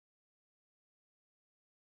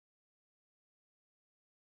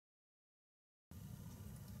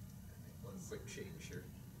quick change here.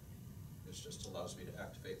 This just allows me to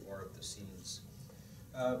activate more of the scenes.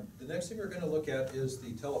 The next thing we're going to look at is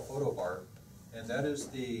the telephoto bar, and that is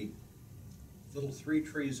the little 3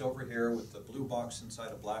 trees over here with the blue box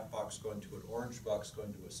inside a black box going to an orange box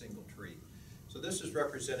going to a single tree. So this is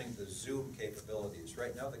representing the zoom capabilities.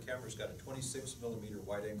 Right now the camera's got a 26mm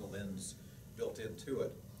wide-angle lens built into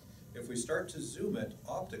it. If we start to zoom it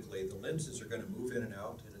optically, the lenses are going to move in and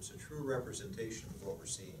out, and it's a true representation of what we're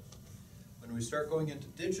seeing. When we start going into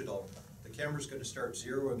digital, the camera's going to start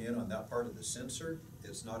zeroing in on that part of the sensor.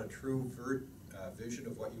 It's not a true vision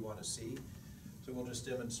of what you want to see. So we'll just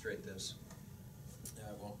demonstrate this.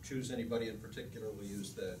 I won't choose anybody in particular. We'll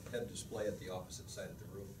use the head display at the opposite side of the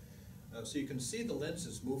room. So you can see the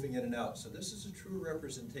lenses moving in and out. So this is a true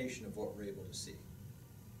representation of what we're able to see.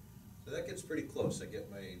 So that gets pretty close. I get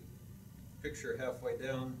my picture halfway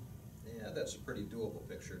down. Yeah, that's a pretty doable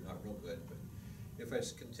picture, not real good. But if I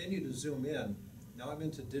continue to zoom in, now I'm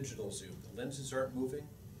into digital zoom. The lenses aren't moving.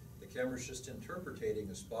 The camera's just interpreting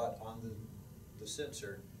a spot on the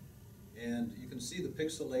sensor. And you can see the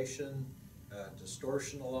pixelation,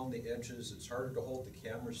 distortion along the edges. It's harder to hold the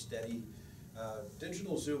camera steady.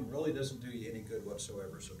 Digital zoom really doesn't do you any good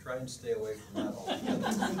whatsoever, so try and stay away from that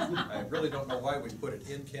altogether. I really don't know why we put it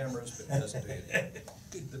in cameras, but it doesn't do anything.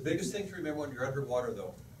 The biggest thing to remember when you're underwater,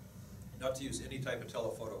 though, not to use any type of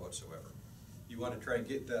telephoto whatsoever. You want to try and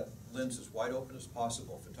get that lens as wide open as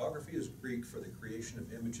possible. Photography is Greek for the creation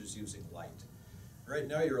of images using light. Right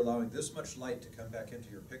now you're allowing this much light to come back into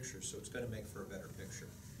your picture, so it's going to make for a better picture.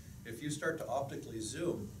 If you start to optically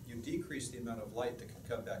zoom, you decrease the amount of light that can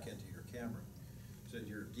come back into your camera. So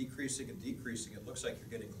you're decreasing and decreasing. It looks like you're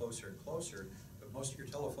getting closer and closer, but most of your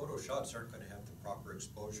telephoto shots aren't going to have the proper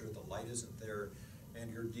exposure. The light isn't there,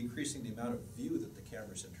 and you're decreasing the amount of view that the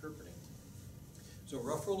camera's interpreting. So a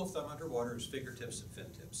rough rule of thumb underwater is fingertips and fin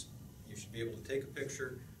tips. You should be able to take a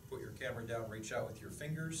picture, put your camera down, reach out with your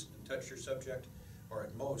fingers and touch your subject, or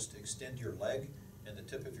at most extend your leg and the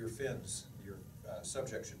tip of your fins. Your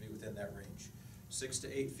subject should be within that range. 6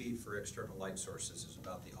 to 8 feet for external light sources is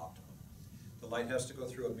about the optimum. The light has to go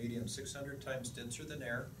through a medium 600 times denser than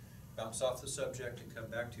air, bounce off the subject, and come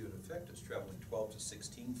back to you. In effect, it's traveling 12 to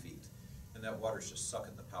 16 feet, and that water's just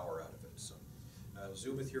sucking the power out of it. So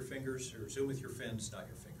zoom with your fingers, or zoom with your fins, not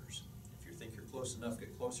your fingers. If you think you're close enough,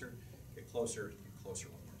 get closer, get closer, get closer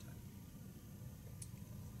one more time.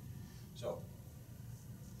 So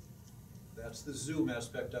that's the zoom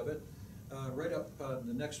aspect of it. Right up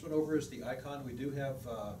the next one over is the icon. We do have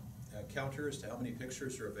a counter as to how many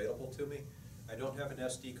pictures are available to me. I don't have an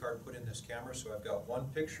SD card put in this camera, so I've got one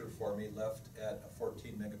picture for me left at a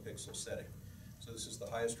 14 megapixel setting. So this is the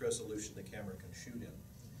highest resolution the camera can shoot in.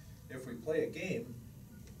 If we play a game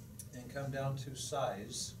and come down to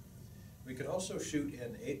size, we can also shoot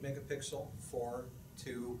in 8 megapixel, 4,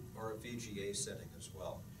 2, or a VGA setting as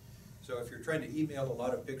well. So if you're trying to email a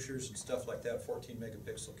lot of pictures and stuff like that, 14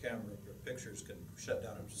 megapixel camera pictures can shut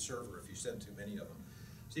down a server if you send too many of them.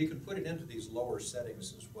 So you can put it into these lower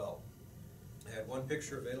settings as well. I had one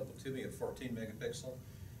picture available to me at 14 megapixel.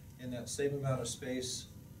 In that same amount of space,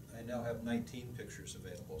 I now have 19 pictures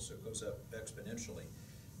available, so it goes up exponentially.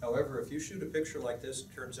 However, if you shoot a picture like this,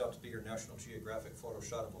 it turns out to be your National Geographic photo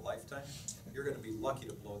shot of a lifetime, you're going to be lucky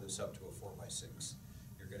to blow this up to a 4x6.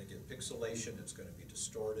 You're going to get pixelation, it's going to be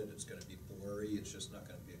distorted, it's going to be blurry, it's just not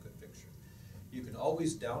going to be a good picture. You can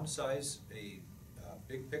always downsize a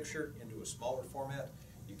big picture into a smaller format.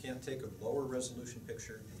 You can't take a lower resolution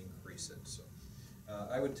picture and increase it. So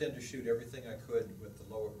I would tend to shoot everything I could with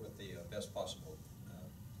the best possible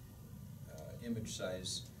image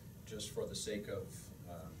size, just for the sake of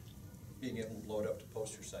being able to load up to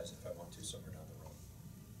poster size if I want to somewhere down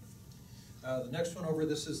the road. The next one over,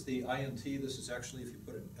 this is the INT. This is actually if you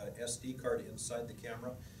put an SD card inside the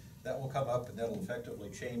camera, that will come up and that'll effectively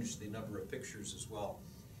change the number of pictures as well.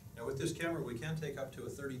 Now with this camera we can take up to a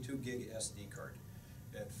 32 gig SD card.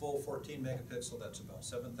 At full 14 megapixel, that's about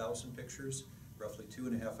 7,000 pictures, roughly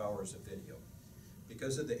 2.5 hours of video.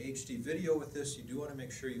 Because of the HD video with this, you do want to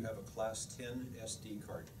make sure you have a Class 10 SD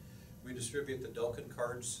card. We distribute the Delkin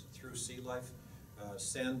cards through SeaLife.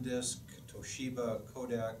 SanDisk, Toshiba,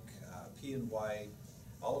 Kodak, P&Y,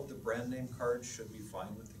 all of the brand name cards should be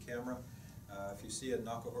fine with the camera. If you see a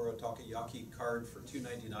Nakahara Takayaki card for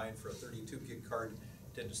 $299 for a 32 gig card,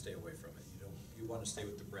 tend to stay away from it. You want to stay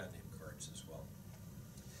with the brand name cards as well.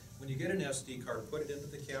 When you get an SD card, put it into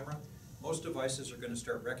the camera. Most devices are going to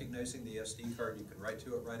start recognizing the SD card. You can write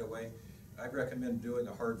to it right away. I'd recommend doing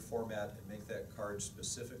a hard format and make that card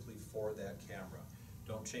specifically for that camera.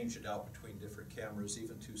 Don't change it out between different cameras.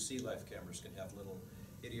 Even two SeaLife cameras can have little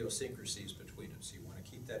idiosyncrasies between it, so you want to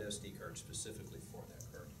keep that SD card specifically for that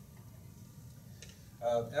card.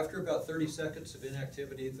 After about 30 seconds of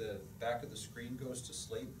inactivity, the back of the screen goes to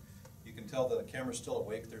sleep. You can tell that the camera's still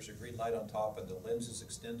awake. There's a green light on top and the lens is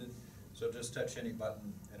extended, so just touch any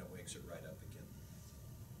button and it wakes it right up again.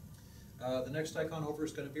 The next icon over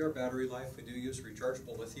is going to be our battery life. We do use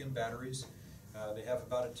rechargeable lithium batteries. They have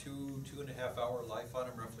about a 2.5 hour life on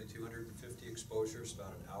them, roughly 250 exposures,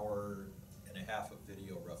 about an hour and a half of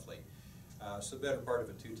video roughly. So the better part of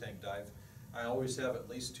a 2-tank dive. I always have at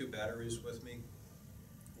least 2 batteries with me.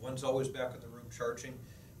 One's always back in the room charging.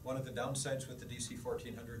 One of the downsides with the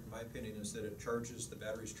DC1400, in my opinion, is that the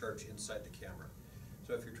batteries charge inside the camera.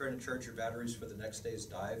 So if you're trying to charge your batteries for the next day's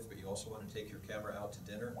dive, but you also want to take your camera out to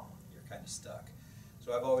dinner, you're kind of stuck.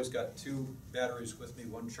 So I've always got 2 batteries with me,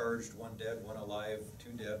 one charged, one dead, one alive,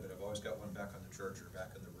 2 dead, but I've always got one back on the charger,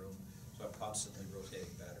 back in the room. So I'm constantly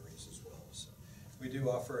rotating batteries as well. So we do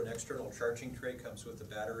offer an external charging tray, comes with the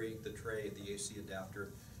battery, the tray, the AC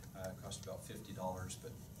adapter. It costs about $50,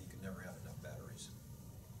 but you can never have enough batteries.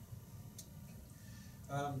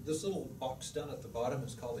 This little box down at the bottom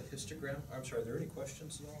is called a histogram. I'm sorry, are there any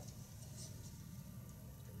questions at all?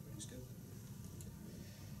 Everybody's good?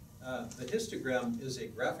 The histogram is a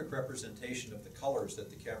graphic representation of the colors that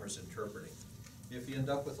the camera is interpreting. If you end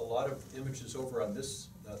up with a lot of images over on this,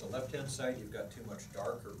 the left-hand side, you've got too much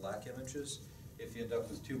dark or black images. If you end up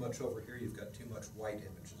with too much over here, you've got too much white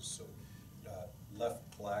images. So left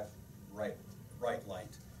black, right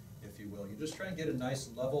light, if you will. You just try and get a nice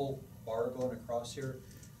level bar going across here.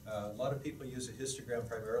 A lot of people use a histogram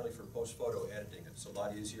primarily for post-photo editing. It's a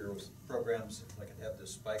lot easier with programs. I can have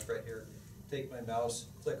this spike right here, take my mouse,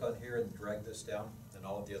 click on here and drag this down, and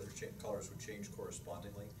all of the other colors would change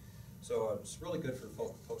correspondingly. So it's really good for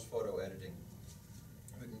post-photo editing.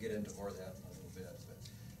 We can get into more of that in a little bit.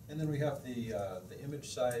 And then we have the image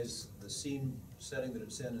size, the scene setting that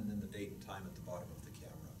it's in, and then the date and time at the bottom of the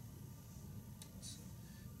camera. So,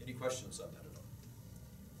 any questions on that at all?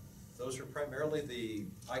 Those are primarily the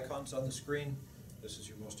icons on the screen. This is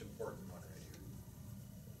your most important one right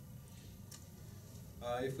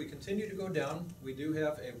here. If we continue to go down, we do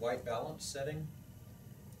have a white balance setting.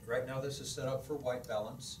 Right now this is set up for white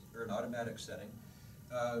balance, or an automatic setting.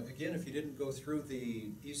 Again, if you didn't go through the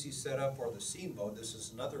easy setup or the scene mode, this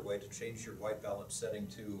is another way to change your white balance setting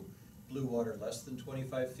to blue water less than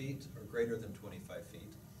 25 feet or greater than 25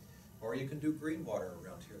 feet. Or you can do green water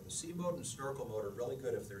around here. The sea mode and snorkel mode are really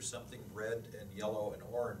good if there's something red and yellow and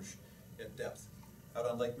orange at depth. Out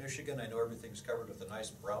on Lake Michigan, I know everything's covered with a nice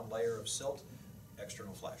brown layer of silt.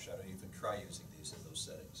 External flash, I don't even try using these in those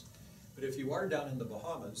settings. But if you are down in the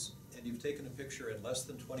Bahamas and you've taken a picture in less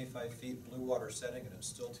than 25 feet blue water setting and it's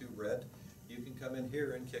still too red, you can come in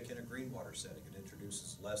here and kick in a green water setting. It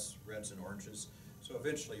introduces less reds and oranges, so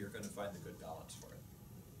eventually you're going to find the good balance for it.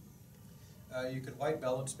 You can white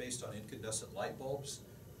balance based on incandescent light bulbs,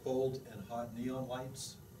 cold and hot neon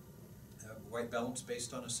lights, white balance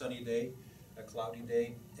based on a sunny day, a cloudy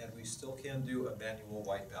day, and we still can do a manual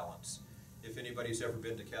white balance. If anybody's ever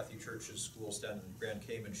been to Kathy Church's schools down in Grand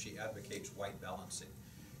Cayman, she advocates white balancing.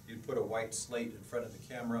 You'd put a white slate in front of the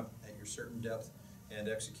camera at your certain depth and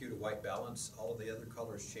execute a white balance. All of the other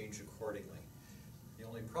colors change accordingly. The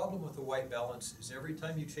only problem with the white balance is every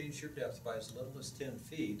time you change your depth by as little as 10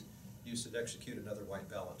 feet, you should execute another white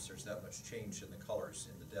balance. There's that much change in the colors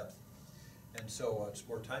in the depth. And so it's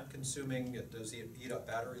more time consuming, it does eat up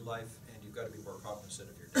battery life, and you've got to be more cognizant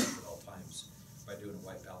of your depth at all times by doing a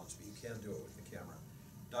white balance, but you can do it with the camera.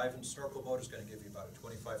 Dive and snorkel mode is going to give you about a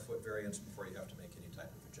 25-foot variance before you have to make any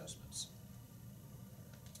type of adjustments.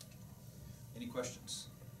 Any questions?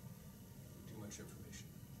 Too much information.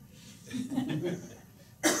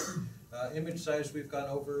 Image size we've gone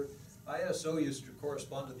over. ISO used to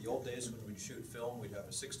correspond to the old days when we'd shoot film. We'd have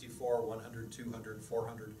a 64, 100, 200,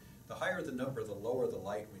 400. The higher the number, the lower the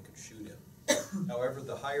light we could shoot in. However,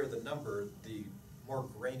 the higher the number, the more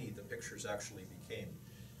grainy the pictures actually became.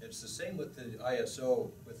 It's the same with the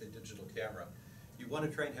ISO with the digital camera. You want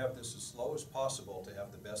to try and have this as slow as possible to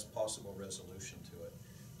have the best possible resolution to it.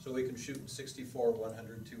 So we can shoot in 64,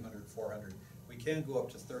 100, 200, 400. We can go up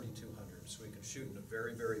to 3200, so we can shoot in a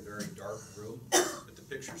very, very, very dark room, but the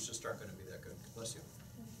pictures just aren't going to be that good. Bless you.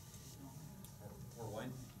 More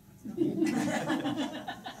wine?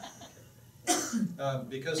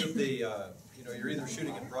 Because of the, you're either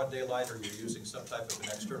shooting in broad daylight or you're using some type of an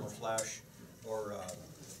external flash or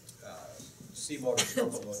C mode or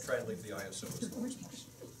snorkel mode. Try and leave the ISO as low as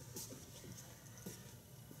possible.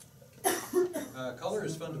 Color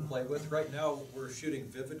is fun to play with. Right now we're shooting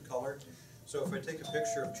vivid color. So if I take a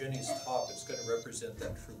picture of Jenny's top, it's going to represent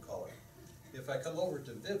that true color. If I come over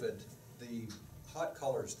to vivid, the hot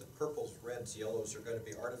colors, the purples, reds, yellows, are going to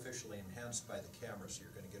be artificially enhanced by the camera, so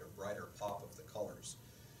you're going to get a brighter pop of the colors.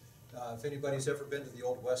 If anybody's ever been to the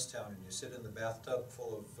old West Town and you sit in the bathtub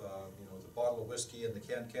full of, you know, the bottle of whiskey and the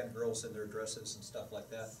can-can girls in their dresses and stuff like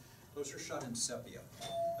that, those are shot in sepia.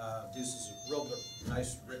 This is a real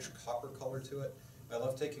nice, rich copper color to it. I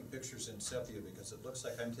love taking pictures in sepia because it looks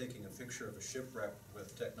like I'm taking a picture of a shipwreck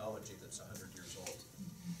with technology that's 100 years old.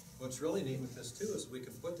 What's really neat with this too is we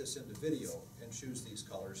can put this into video and choose these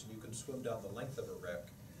colors, and you can swim down the length of a wreck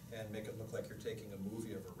and make it look like you're taking a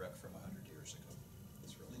movie of a wreck from 100 years ago.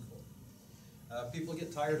 It's really cool. People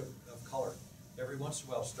get tired of color. Every once in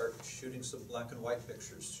a while start shooting some black and white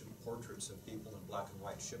pictures, shoot portraits of people in black and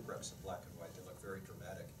white, shipwrecks in black and white. They look very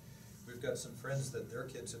dramatic. We've got some friends that their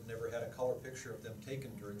kids have never had a color picture of them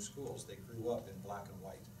taken during schools. They grew up in black and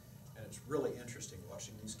white. And it's really interesting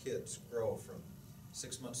watching these kids grow from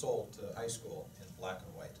 6 months old to high school in black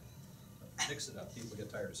and white. Mix it up, people get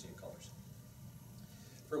tired of seeing colors.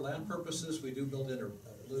 For land purposes, we do build in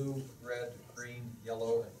a blue, red, green,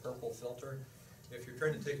 yellow, and purple filter. If you're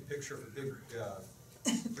trying to take a picture of a big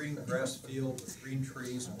green grass field with green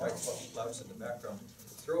trees and white fluffy clouds in the background,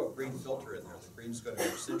 throw a green filter in there. The green's going to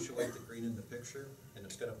accentuate the green in the picture, and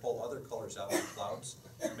it's going to pull other colors out of the clouds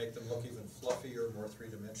and make them look even fluffier, more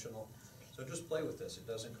three-dimensional. So just play with this. It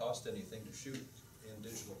doesn't cost anything to shoot in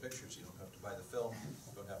digital pictures. You don't have to buy the film,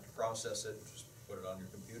 you don't have to process it, just put it on your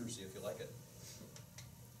computer, see if you like it.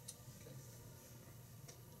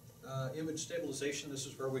 Okay. Image stabilization, this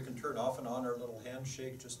is where we can turn off and on our little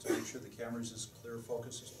handshake just to make sure the camera's as clear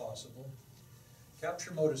focus as possible.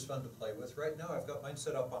 Capture mode is fun to play with. Right now I've got mine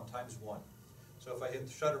set up on ×1. So if I hit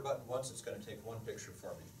the shutter button once, it's going to take one picture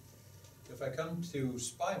for me. If I come to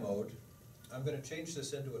spy mode, I'm going to change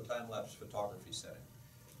this into a time-lapse photography setting.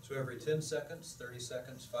 So every 10 seconds, 30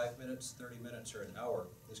 seconds, 5 minutes, 30 minutes, or an hour,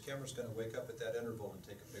 this camera's going to wake up at that interval and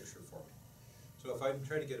take a picture for me. So if I'm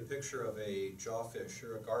trying to get a picture of a jawfish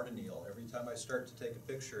or a garden eel, every time I start to take a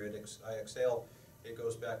picture, I exhale, it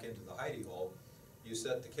goes back into the hidey hole. You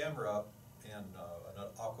set the camera up and an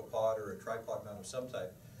aquapod or a tripod mount of some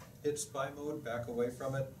type, hit spy mode, back away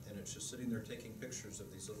from it, and it's just sitting there taking pictures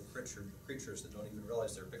of these little creatures that don't even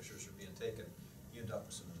realize their pictures are being taken. You end up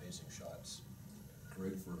with some amazing shots.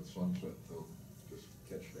 Great for a sunset, though. Just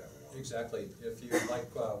catch that one. Exactly. If you like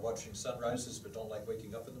watching sunrises but don't like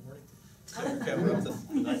waking up in the morning, set your camera up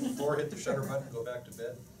the night before, hit the shutter button, go back to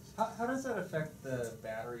bed. How does that affect the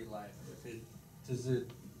battery life?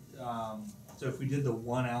 So if we did the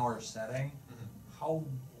 1 hour setting, how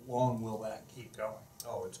long will that keep going?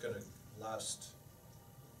 Oh, it's going to last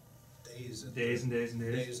days and days.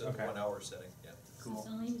 Days at the Okay. 1 hour setting. Yeah. So it's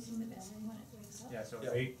only using the battery when it wakes up? Yeah, so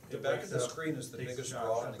Yeah. if The back of the screen is the biggest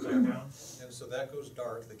draw in the camera, and so that goes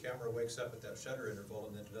dark. The camera wakes up at that shutter interval,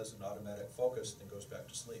 and then it does an automatic focus and goes back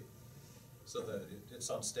to sleep. So that it's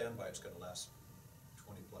on standby. It's going to last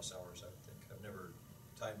 20+ hours, I think. I've never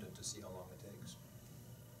timed it to see how long it takes.